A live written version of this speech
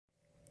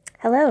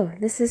Hello,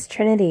 this is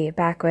Trinity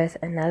back with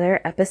another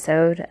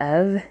episode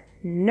of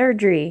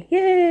Nerdry.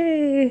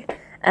 Yay!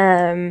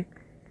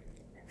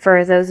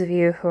 For those of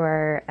you who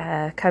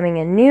are coming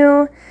in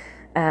new,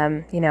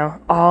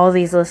 all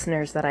these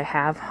listeners that I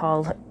have,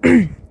 all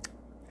point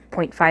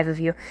 0.5 of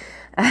you,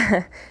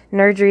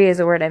 Nerdry is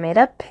a word I made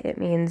up. It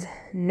means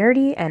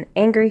nerdy and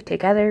angry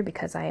together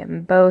because I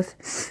am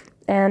both.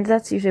 And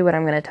that's usually what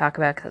I'm going to talk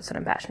about because that's what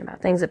I'm passionate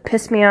about. Things that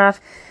piss me off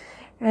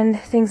and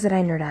things that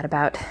I nerd out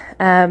about.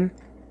 I'm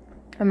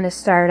going to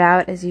start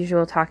out, as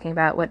usual, talking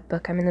about what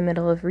book I'm in the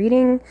middle of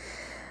reading,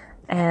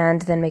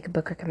 and then make a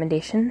book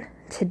recommendation.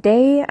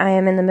 Today, I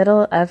am in the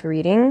middle of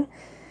reading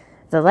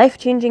The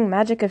Life-Changing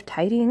Magic of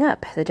Tidying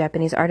Up, The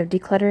Japanese Art of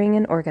Decluttering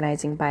and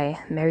Organizing by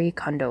Marie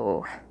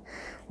Kondo,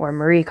 or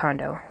Marie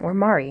Kondo, or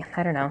Mari,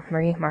 I don't know,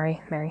 Mari.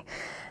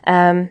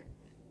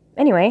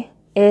 Anyway,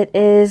 it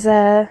is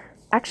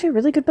actually a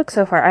really good book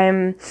so far.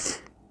 I'm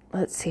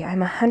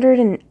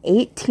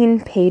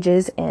 118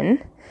 pages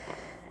in.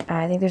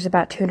 I think there's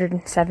about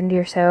 270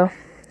 or so.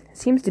 It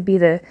seems to be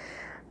the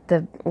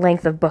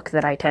length of book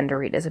that I tend to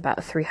read is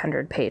about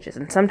 300 pages.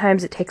 And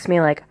sometimes it takes me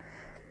a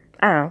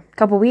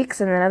couple weeks,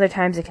 and then other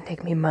times it can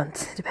take me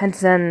months. It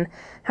depends on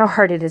how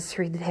hard it is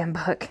to read the damn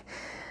book.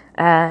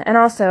 And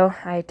also,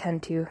 I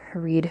tend to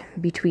read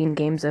between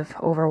games of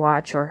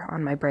Overwatch or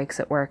on my breaks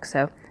at work,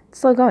 so it's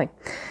slow going.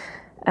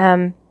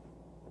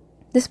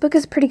 This book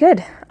is pretty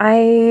good.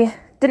 I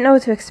didn't know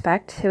what to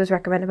expect. It was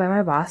recommended by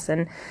my boss,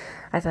 and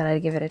I thought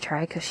I'd give it a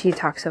try because she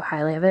talks so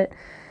highly of it.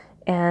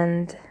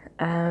 And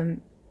I'd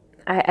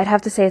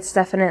have to say it's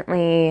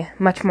definitely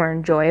much more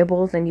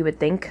enjoyable than you would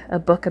think a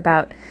book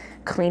about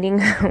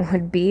cleaning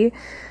would be.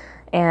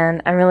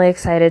 And I'm really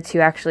excited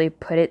to actually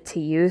put it to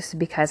use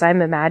because I'm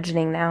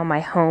imagining now my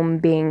home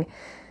being,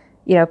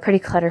 pretty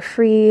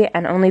clutter-free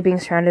and only being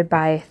surrounded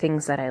by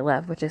things that I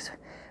love, which is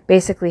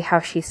basically how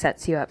she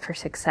sets you up for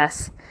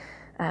success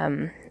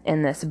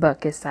in this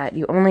book, is that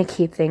you only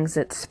keep things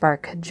that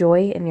spark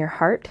joy in your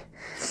heart,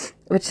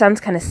 which sounds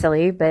kind of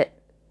silly, but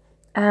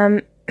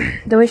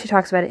the way she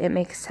talks about it, it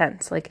makes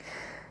sense. Like,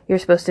 you're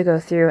supposed to go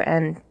through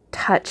and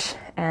touch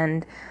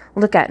and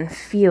look at and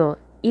feel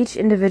each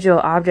individual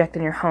object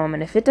in your home,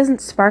 and if it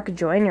doesn't spark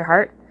joy in your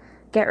heart,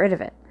 get rid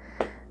of it.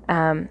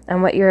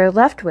 And what you're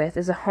left with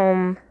is a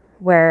home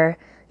where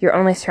you're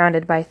only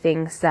surrounded by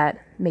things that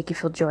make you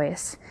feel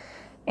joyous.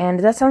 And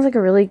that sounds like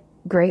a really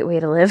great way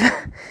to live.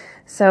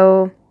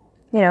 So,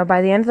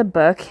 by the end of the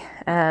book,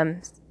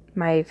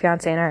 my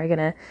fiance and I are going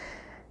to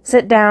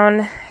sit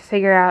down,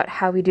 figure out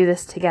how we do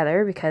this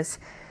together because,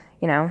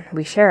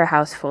 we share a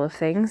house full of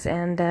things,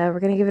 and we're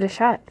going to give it a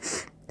shot.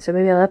 So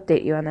maybe I'll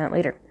update you on that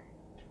later.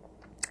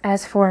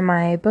 As for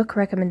my book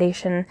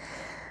recommendation,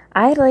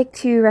 I'd like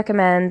to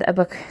recommend a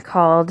book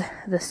called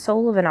The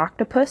Soul of an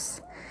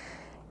Octopus.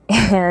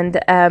 And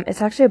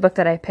it's actually a book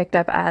that I picked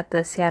up at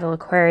the Seattle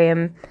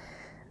Aquarium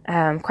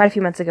quite a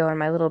few months ago when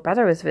my little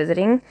brother was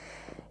visiting.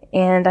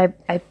 And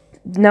I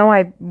know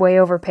I way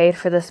overpaid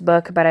for this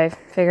book, but I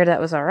figured that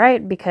was all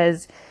right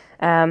because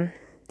the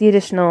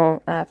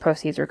additional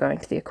proceeds were going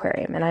to the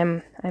aquarium,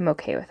 and I'm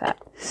okay with that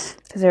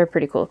because they're a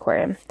pretty cool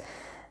aquarium.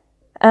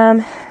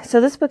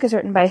 So this book is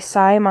written by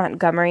Cy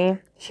Montgomery.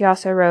 She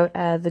also wrote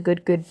The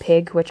Good Good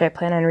Pig, which I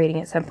plan on reading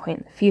at some point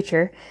in the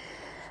future.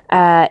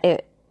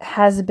 It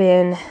has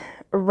been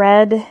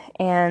read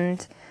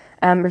and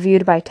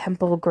reviewed by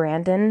Temple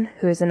Grandin,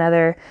 who is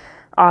another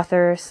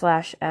author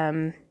slash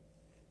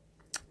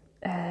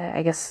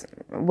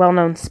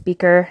well-known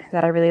speaker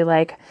that I really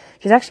like.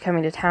 She's actually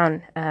coming to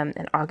town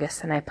in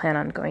August, and I plan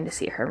on going to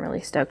see her. I'm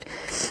really stoked.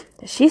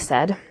 She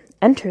said,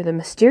 "Enter the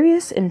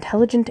mysterious,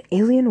 intelligent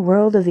alien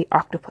world of the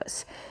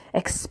octopus.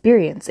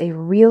 Experience a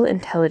real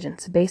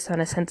intelligence based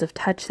on a sense of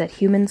touch that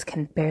humans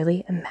can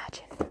barely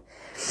imagine."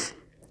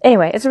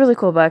 Anyway, it's a really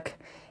cool book,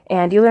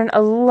 and you learn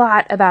a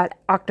lot about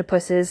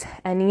octopuses,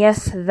 and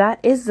yes, that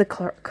is the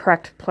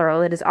correct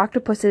plural. It is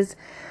octopuses,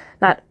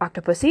 not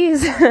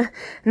octopuses,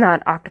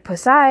 not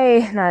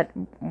octopusi, not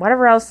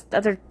whatever else,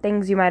 other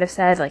things you might have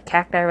said, like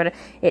cacti or whatever.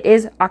 It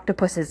is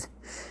octopuses.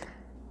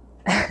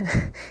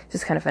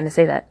 Just kind of fun to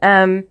say that.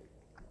 And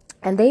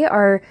they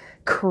are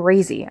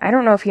crazy. I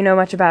don't know if you know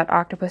much about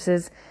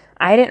octopuses.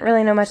 I didn't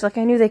really know much. Like,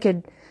 I knew they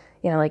could,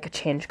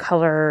 change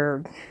color,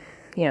 or,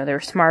 they were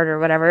smart or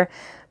whatever.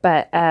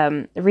 But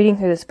reading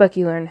through this book,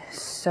 you learn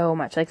so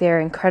much. Like, they are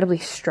incredibly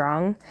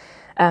strong.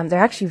 They're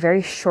actually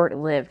very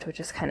short-lived, which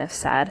is kind of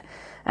sad.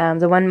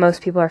 The one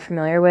most people are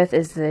familiar with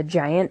is the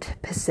giant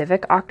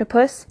Pacific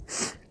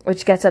octopus,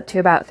 which gets up to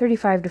about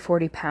 35 to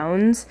 40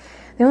 pounds.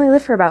 They only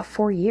live for about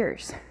 4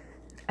 years.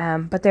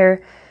 But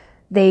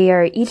they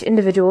are each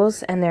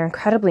individuals, and they're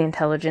incredibly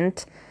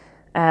intelligent.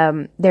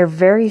 They're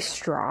very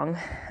strong.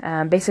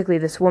 Basically,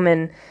 this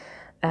woman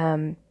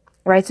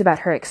writes about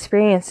her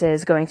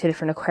experiences going to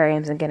different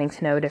aquariums and getting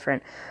to know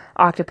different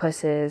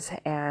octopuses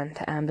and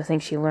the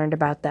things she learned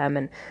about them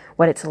and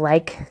what it's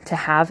like to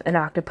have an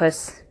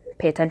octopus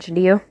pay attention to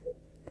you.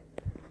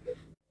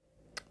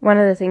 One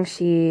of the things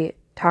she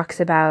talks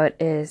about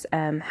is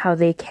how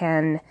they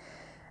can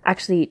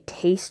actually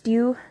taste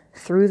you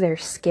through their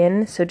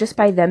skin. So just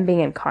by them being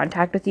in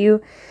contact with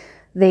you,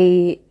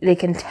 they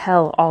can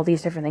tell all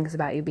these different things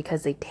about you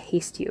because they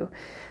taste you.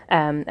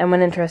 And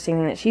one interesting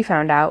thing that she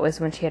found out was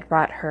when she had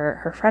brought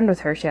her friend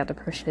with her, she got the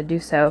permission to do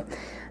so,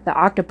 the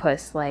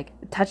octopus like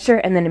touched her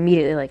and then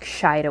immediately like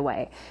shied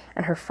away.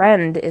 And her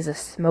friend is a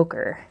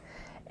smoker.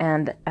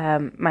 And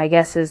my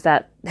guess is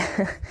that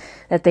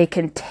that they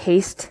can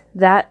taste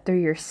that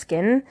through your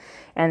skin,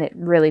 and it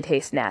really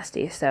tastes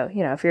nasty. So,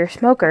 if you're a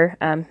smoker,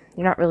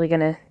 you're not really going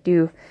to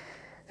do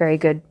very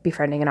good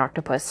befriending an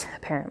octopus,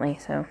 apparently.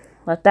 So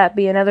let that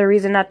be another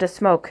reason not to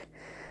smoke,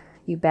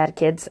 you bad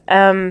kids.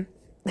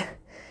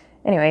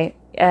 Anyway,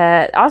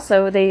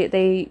 also,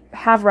 they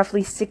have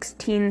roughly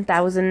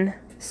 16,000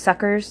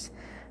 suckers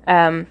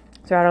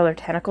throughout all their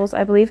tentacles,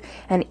 I believe,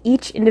 and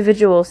each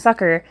individual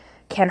sucker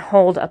can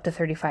hold up to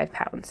 35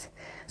 pounds.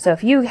 So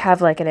if you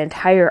have like an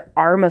entire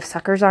arm of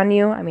suckers on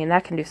you, I mean,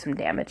 that can do some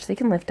damage. They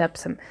can lift up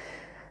some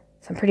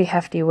pretty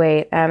hefty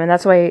weight, and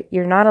that's why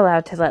you're not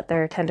allowed to let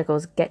their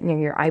tentacles get near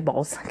your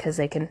eyeballs, because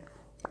they can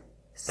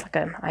suck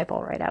an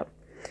eyeball right out.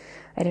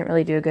 I didn't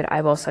really do a good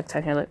eyeball suck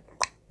sound here. Like,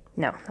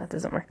 no, that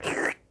doesn't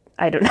work.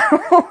 I don't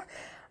know.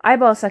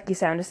 Eyeball sucky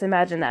sound, just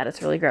imagine that.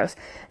 It's really gross.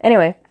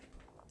 Anyway,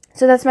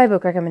 so that's my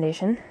book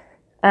recommendation.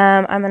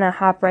 I'm going to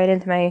hop right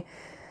into my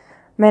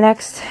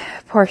next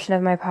portion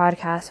of my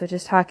podcast, which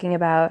is talking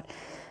about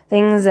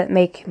things that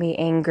make me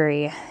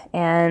angry.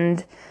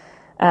 And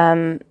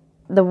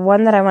the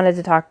one that I wanted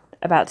to talk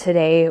about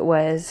today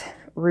was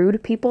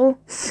rude people.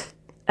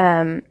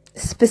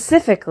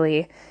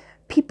 Specifically,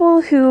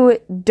 people who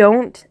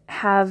don't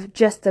have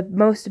just the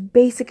most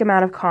basic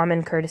amount of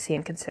common courtesy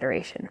and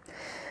consideration.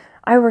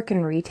 I work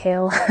in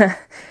retail,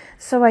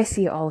 so I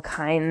see all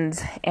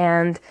kinds.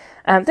 And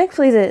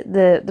thankfully,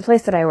 the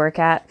place that I work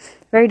at,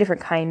 very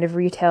different kind of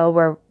retail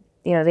where,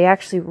 they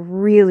actually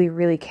really,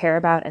 really care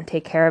about and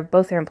take care of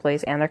both their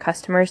employees and their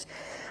customers,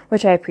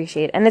 which I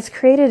appreciate. And it's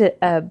created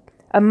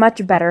a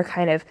much better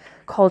kind of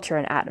culture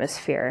and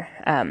atmosphere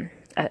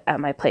at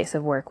my place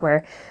of work,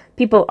 where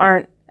people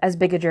aren't as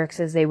big of jerks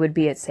as they would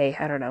be at, say,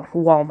 I don't know,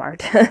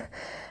 Walmart.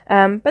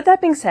 But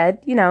that being said,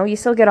 you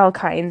still get all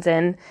kinds.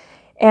 And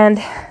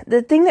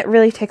the thing that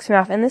really ticks me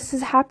off, and this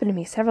has happened to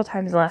me several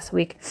times last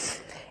week,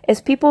 is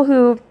people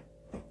who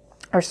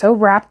are so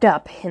wrapped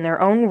up in their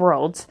own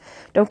worlds,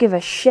 don't give a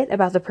shit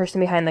about the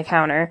person behind the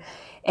counter,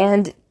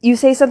 and you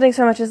say something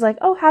so much as like,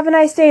 oh, have a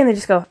nice day, and they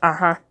just go,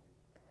 uh-huh.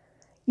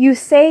 You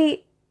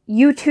say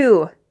you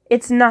too.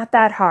 It's not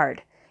that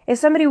hard. If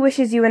somebody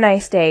wishes you a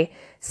nice day,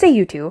 say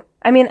you too.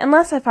 I mean,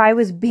 unless if I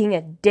was being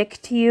a dick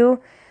to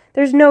you,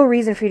 there's no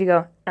reason for you to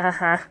go,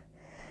 uh-huh.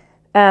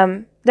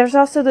 There's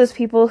also those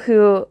people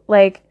who,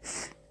 like,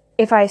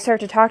 if I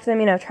start to talk to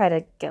them, try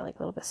to get like a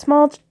little bit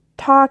small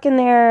talk in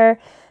there,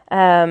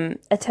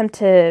 attempt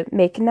to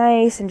make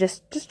nice and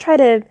just try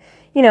to,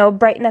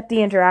 brighten up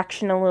the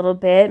interaction a little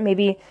bit,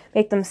 maybe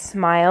make them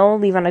smile,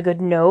 leave on a good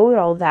note,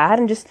 all that,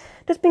 and just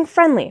being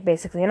friendly,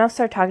 basically. And I'll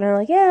start talking to them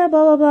like, yeah,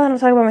 blah, blah, blah, and I'll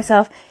talk about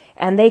myself,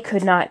 and they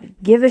could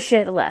not give a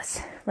shit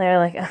less. They're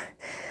like,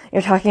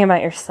 you're talking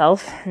about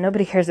yourself.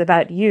 Nobody cares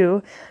about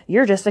you.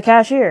 You're just a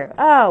cashier.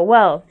 Oh,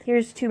 well,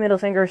 here's 2 middle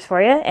fingers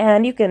for you,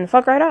 and you can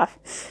fuck right off.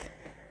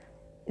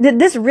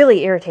 This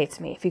really irritates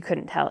me, if you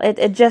couldn't tell.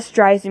 It just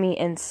drives me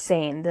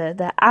insane.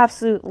 The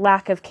absolute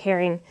lack of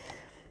caring.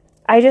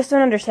 I just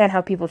don't understand how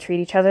people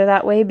treat each other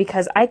that way,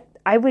 because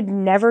I would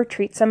never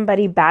treat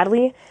somebody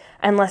badly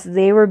unless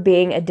they were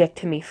being a dick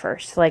to me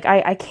first. Like,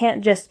 I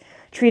can't just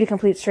treat a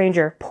complete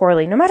stranger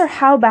poorly, no matter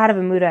how bad of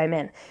a mood I'm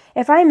in.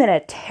 If I'm in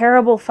a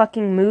terrible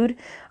fucking mood,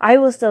 I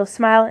will still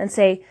smile and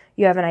say,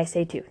 you have a nice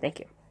day too, thank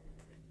you.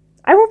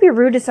 I won't be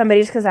rude to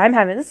somebody just because I'm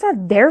having, it's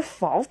not their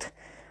fault.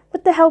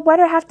 What the hell, why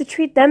do I have to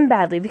treat them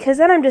badly? Because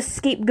then I'm just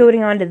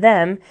scapegoating onto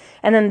them,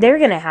 and then they're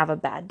going to have a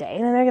bad day,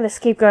 and then they're going to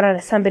scapegoat onto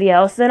somebody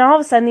else, then all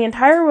of a sudden the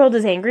entire world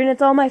is angry, and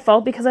it's all my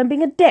fault because I'm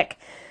being a dick.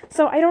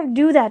 So I don't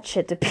do that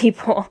shit to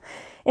people.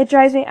 It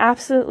drives me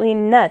absolutely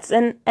nuts.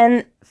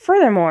 And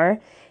furthermore,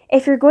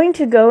 if you're going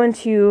to go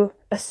into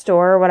a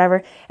store or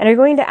whatever, and you're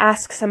going to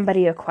ask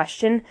somebody a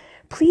question,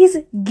 please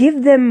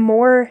give them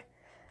more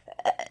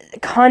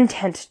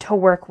content to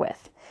work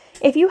with.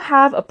 If you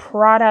have a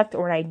product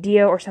or an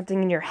idea or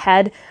something in your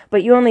head,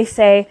 but you only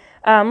say,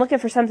 I'm looking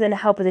for something to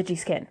help with itchy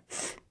skin.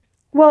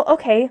 Well,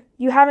 okay,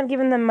 you haven't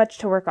given them much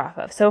to work off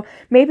of. So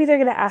maybe they're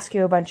going to ask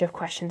you a bunch of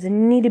questions, and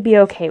you need to be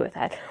okay with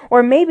that.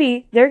 Or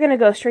maybe they're going to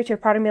go straight to a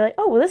product and be like,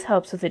 oh, well, this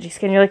helps with itchy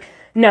skin. You're like,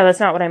 no, that's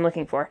not what I'm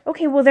looking for.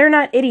 Okay, well, they're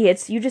not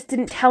idiots. You just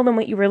didn't tell them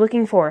what you were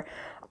looking for.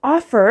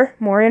 Offer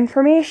more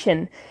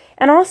information.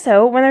 And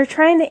also, when they're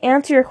trying to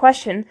answer your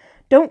question,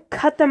 don't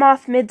cut them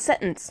off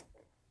mid-sentence.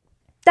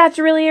 That's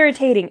really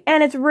irritating,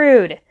 and it's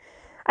rude.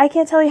 I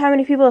can't tell you how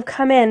many people have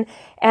come in,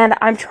 and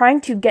I'm trying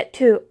to get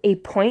to a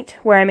point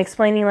where I'm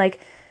explaining, like,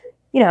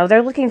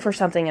 they're looking for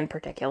something in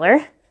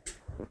particular.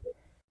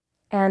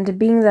 And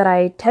being that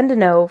I tend to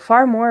know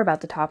far more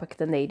about the topic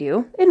than they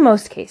do, in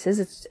most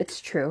cases,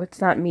 it's true. It's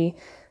not me,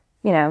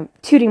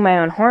 tooting my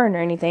own horn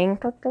or anything.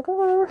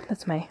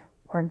 That's my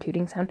horn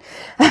tooting sound.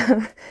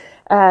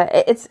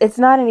 It's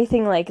not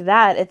anything like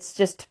that. It's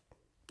just,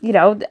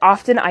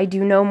 often I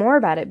do know more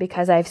about it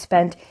because I've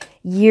spent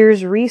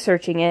years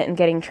researching it and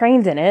getting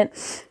trained in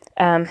it.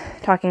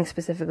 Talking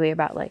specifically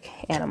about like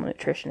animal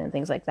nutrition and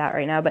things like that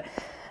right now, but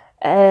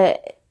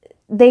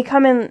they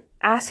come in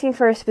asking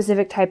for a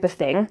specific type of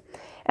thing,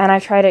 and I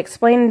try to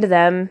explain to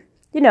them,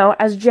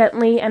 as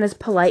gently and as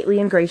politely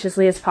and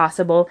graciously as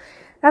possible,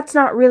 that's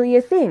not really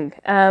a thing,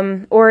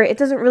 or it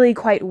doesn't really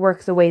quite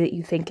work the way that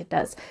you think it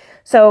does.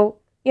 So,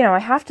 I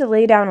have to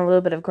lay down a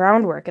little bit of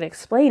groundwork and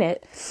explain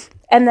it,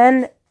 and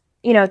then,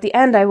 at the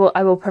end, I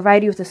will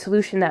provide you with a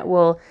solution that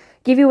will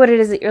give you what it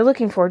is that you're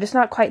looking for, just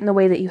not quite in the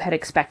way that you had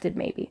expected,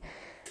 maybe.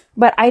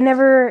 But I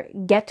never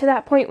get to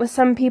that point with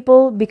some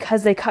people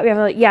because they cut me off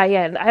like,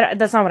 yeah,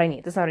 that's not what I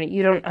need. That's not what I need.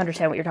 You don't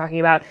understand what you're talking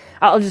about.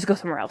 I'll just go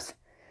somewhere else.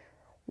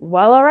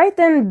 Well, all right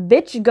then,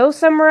 bitch, go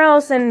somewhere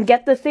else and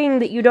get the thing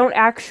that you don't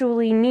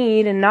actually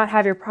need and not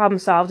have your problem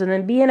solved and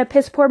then be in a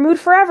piss poor mood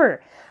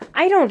forever.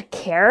 I don't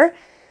care.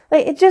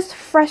 Like, it just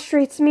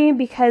frustrates me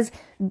because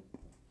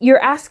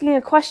you're asking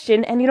a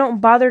question and you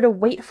don't bother to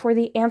wait for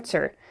the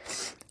answer.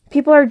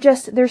 People are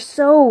they're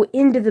so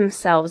into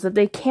themselves that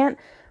they can't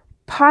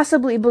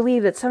possibly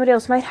believe that somebody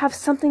else might have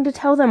something to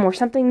tell them or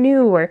something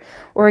new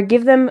or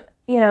give them,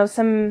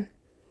 some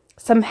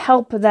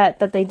help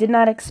that they did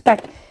not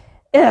expect.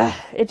 Ugh,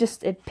 it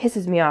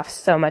pisses me off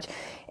so much.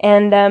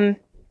 And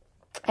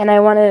I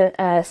want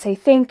to say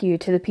thank you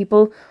to the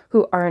people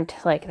who aren't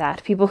like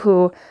that. People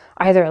who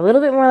are either a little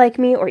bit more like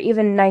me or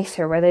even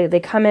nicer, where they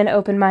come in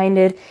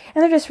open-minded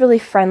and they're just really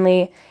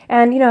friendly.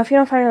 And, if you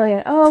don't find it,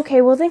 like, oh,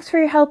 okay, well, thanks for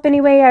your help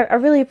anyway. I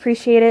really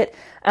appreciate it.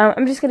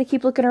 I'm just going to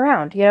keep looking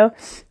around,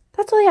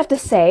 That's all you have to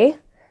say.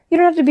 You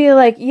don't have to be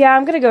like, yeah,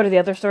 I'm going to go to the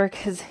other store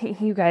because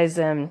you guys,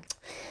 you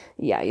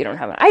don't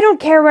have it. I don't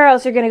care where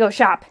else you're going to go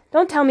shop.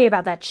 Don't tell me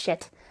about that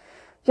shit.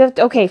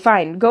 Okay,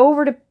 fine. Go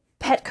over to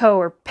Petco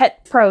or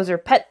Pet Pros or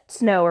Pet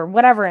Snow or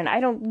whatever, and I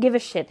don't give a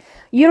shit.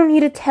 You don't need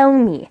to tell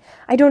me.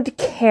 I don't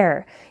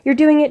care. You're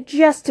doing it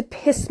just to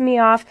piss me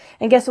off,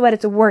 and guess what?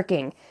 It's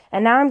working.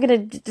 And now I'm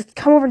going to just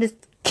come over and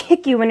just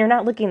kick you when you're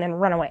not looking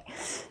and run away.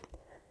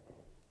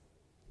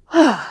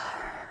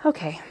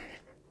 Okay.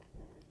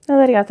 Now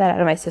that I got that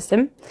out of my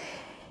system,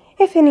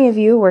 if any of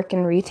you work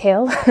in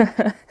retail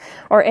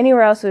or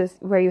anywhere else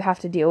where you have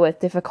to deal with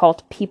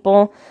difficult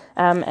people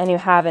and you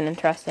have an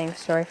interesting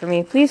story for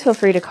me, please feel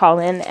free to call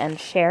in and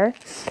share.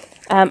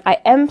 I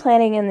am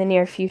planning in the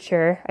near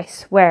future, I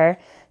swear,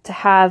 to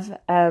have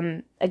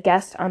a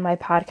guest on my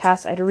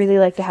podcast. I'd really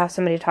like to have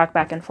somebody to talk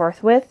back and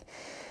forth with,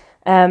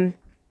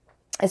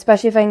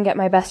 especially if I can get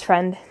my best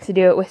friend to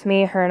do it with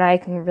me. Her and I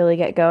can really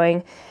get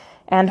going,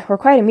 and we're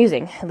quite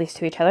amusing, at least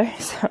to each other,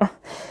 so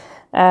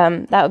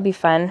that would be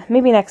fun.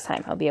 Maybe next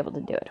time I'll be able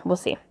to do it. We'll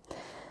see.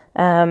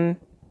 What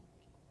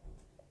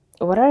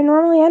do I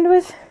normally end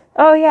with?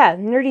 Oh yeah,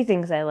 nerdy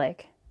things I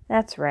like.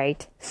 That's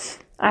right.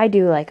 I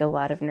do like a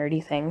lot of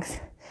nerdy things.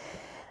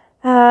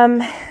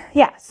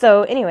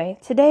 So anyway,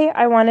 today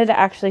I wanted to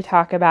actually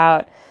talk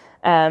about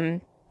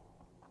kind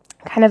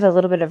of a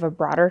little bit of a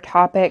broader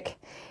topic,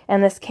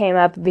 and this came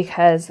up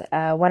because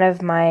one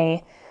of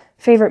my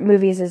favorite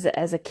movies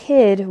as a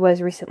kid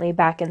was recently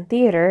back in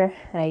theater.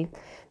 I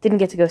didn't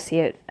get to go see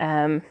it,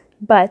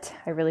 but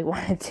I really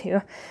wanted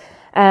to.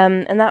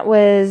 And that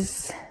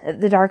was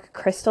The Dark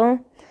Crystal.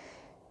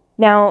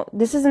 Now,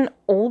 this is an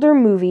older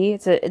movie.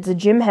 It's a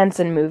Jim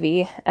Henson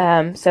movie.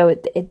 So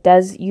it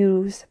does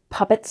use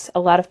puppets, a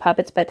lot of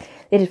puppets, but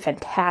they did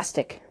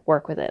fantastic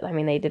work with it. I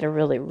mean, they did a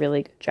really,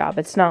 really good job.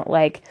 It's not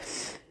like,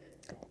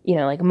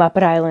 like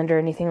Muppet Island or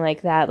anything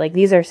like that. Like,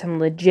 these are some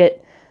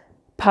legit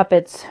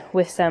puppets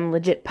with some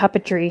legit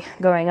puppetry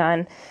going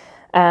on.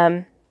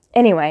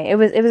 Anyway, it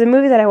was a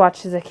movie that I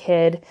watched as a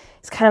kid.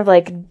 It's kind of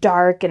like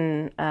dark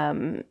and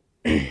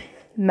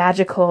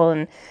magical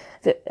and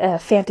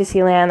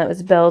fantasy land that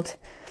was built.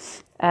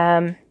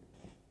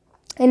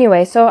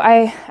 Anyway, so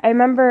I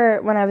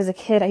remember when I was a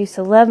kid, I used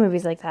to love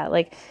movies like that,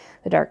 like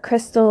The Dark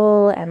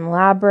Crystal and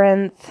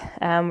Labyrinth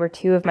were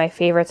two of my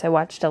favorites. I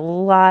watched a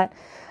lot.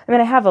 I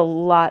mean, I have a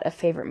lot of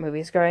favorite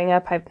movies growing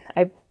up.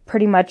 I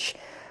pretty much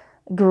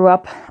grew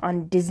up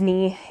on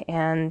Disney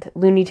and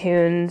Looney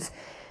Tunes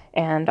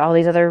and all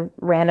these other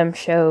random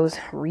shows.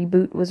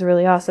 Reboot was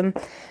really awesome.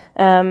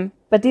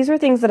 But these were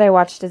things that I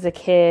watched as a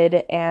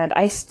kid, and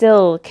I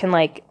still can,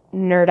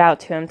 nerd out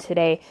to them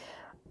today.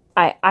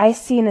 I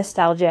see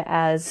nostalgia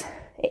as,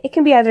 it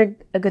can be either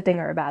a good thing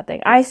or a bad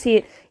thing. I see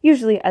it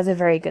usually as a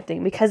very good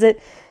thing, because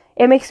it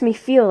makes me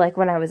feel like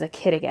when I was a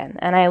kid again.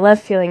 And I love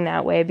feeling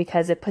that way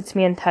because it puts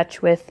me in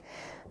touch with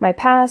my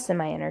past and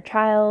my inner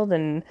child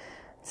and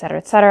et cetera,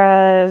 et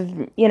cetera.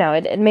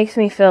 It makes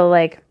me feel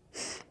like,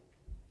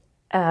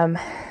 I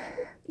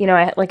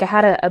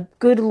had a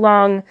good,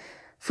 long,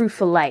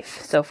 fruitful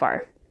life so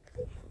far.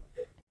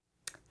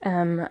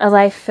 A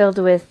life filled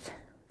with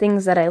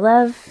things that I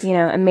love,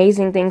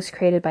 amazing things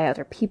created by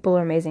other people,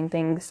 or amazing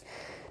things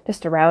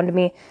just around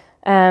me.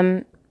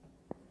 The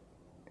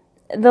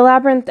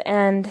Labyrinth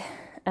and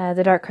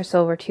The Dark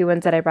Crystal were two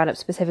ones that I brought up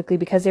specifically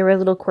because they were a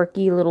little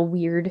quirky, a little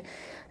weird.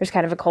 there's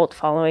kind of a cult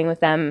following with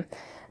them.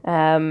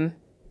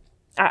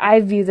 I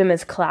view them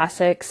as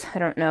classics. I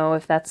don't know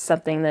if that's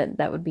something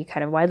that would be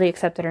kind of widely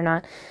accepted or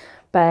not,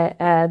 but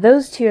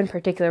those two in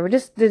particular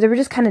they were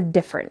just kind of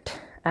different,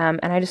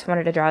 and I just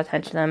wanted to draw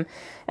attention to them,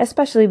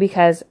 especially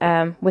because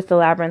with The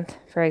Labyrinth,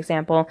 for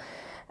example,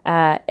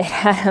 it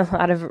had a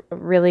lot of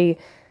really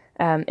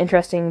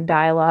interesting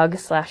dialogue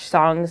 /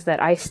 songs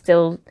that I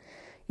still,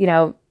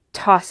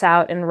 toss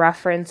out and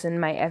reference in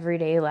my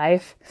everyday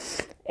life,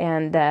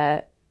 and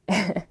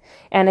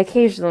and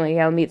occasionally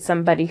I'll meet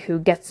somebody who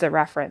gets the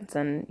reference,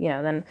 and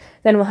then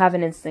we'll have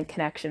an instant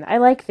connection. I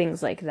like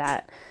things like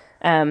that.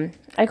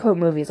 I quote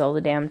movies all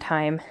the damn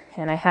time,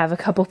 and I have a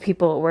couple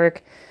people at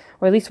work,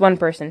 or at least one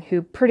person,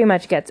 who pretty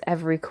much gets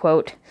every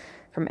quote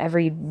from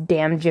every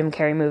damn Jim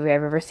Carrey movie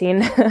I've ever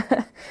seen.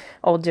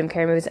 Old Jim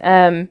Carrey movies.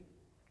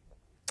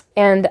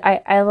 And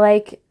I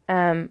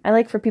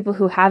like for people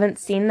who haven't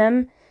seen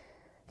them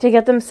to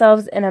get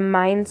themselves in a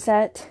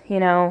mindset,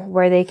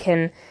 where they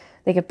can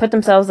put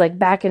themselves like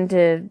back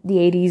into the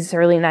 80s,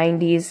 early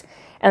 90s,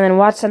 and then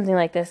watch something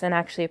like this and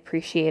actually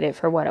appreciate it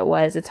for what it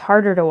was. It's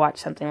harder to watch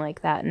something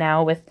like that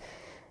now with,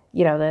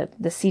 the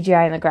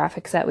CGI and the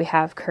graphics that we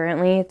have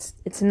currently.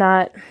 It's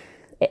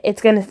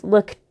going to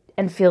look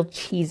and feel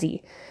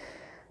cheesy.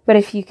 But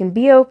if you can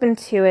be open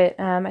to it,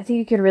 I think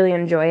you could really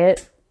enjoy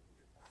it.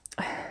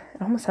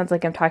 It almost sounds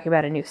like I'm talking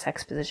about a new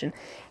sex position.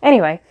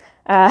 Anyway,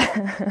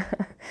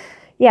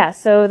 yeah,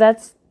 so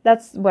that's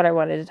what I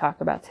wanted to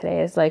talk about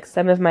today, is like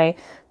some of my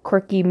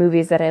quirky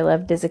movies that I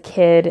loved as a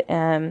kid,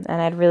 and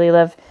I'd really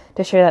love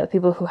to share that with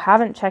people who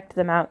haven't checked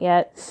them out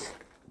yet.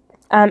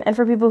 And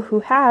for people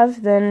who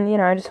have, then,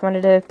 I just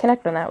wanted to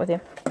connect on that with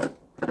you.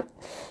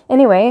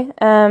 Anyway,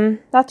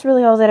 that's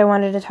really all that I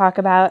wanted to talk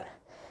about.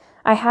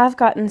 I have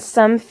gotten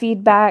some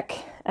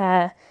feedback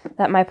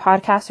that my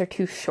podcasts are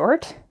too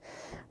short,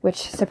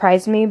 which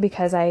surprised me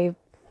because I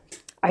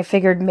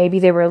figured maybe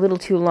they were a little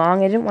too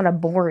long. I didn't want to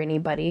bore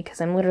anybody because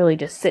I'm literally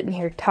just sitting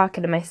here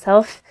talking to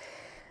myself,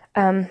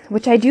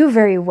 which I do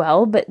very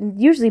well, but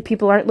usually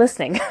people aren't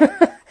listening.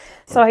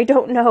 So I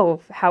don't know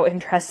how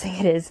interesting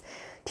it is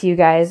to you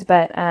guys,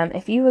 but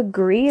if you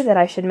agree that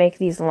I should make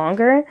these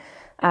longer,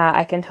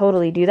 I can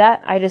totally do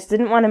that. I just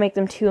didn't want to make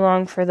them too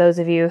long for those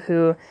of you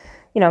who,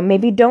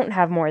 maybe don't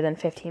have more than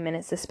 15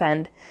 minutes to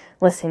spend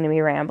listening to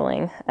me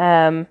rambling.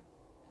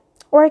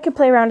 Or I could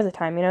play around at the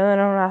time, they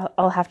don't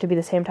all have to be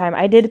the same time.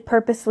 I did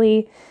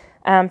purposely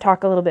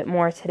talk a little bit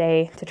more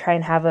today to try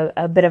and have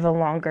a bit of a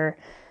longer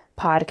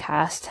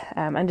podcast,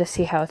 and just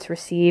see how it's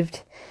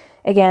received.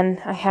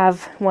 Again, I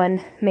have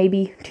one,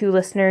 maybe two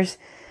listeners,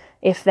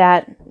 if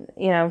that,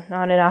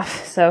 not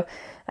enough. So,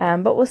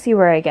 but we'll see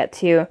where I get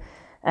to.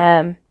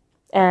 And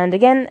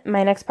again,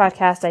 my next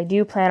podcast, I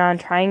do plan on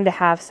trying to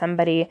have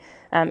somebody,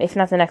 if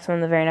not the next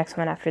one, the very next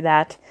one after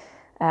that,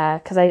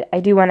 because I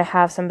do want to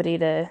have somebody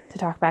to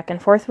talk back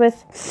and forth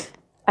with.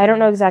 I don't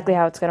know exactly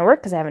how it's going to work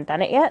because I haven't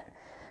done it yet,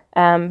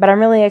 but I'm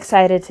really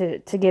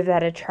excited to give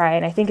that a try,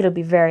 and I think it'll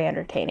be very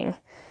entertaining.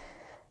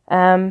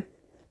 And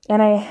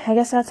I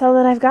guess that's all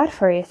that I've got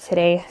for you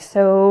today.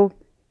 So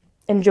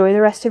enjoy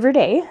the rest of your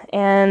day,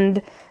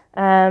 and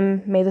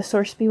may the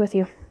source be with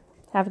you.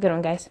 Have a good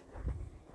one, guys.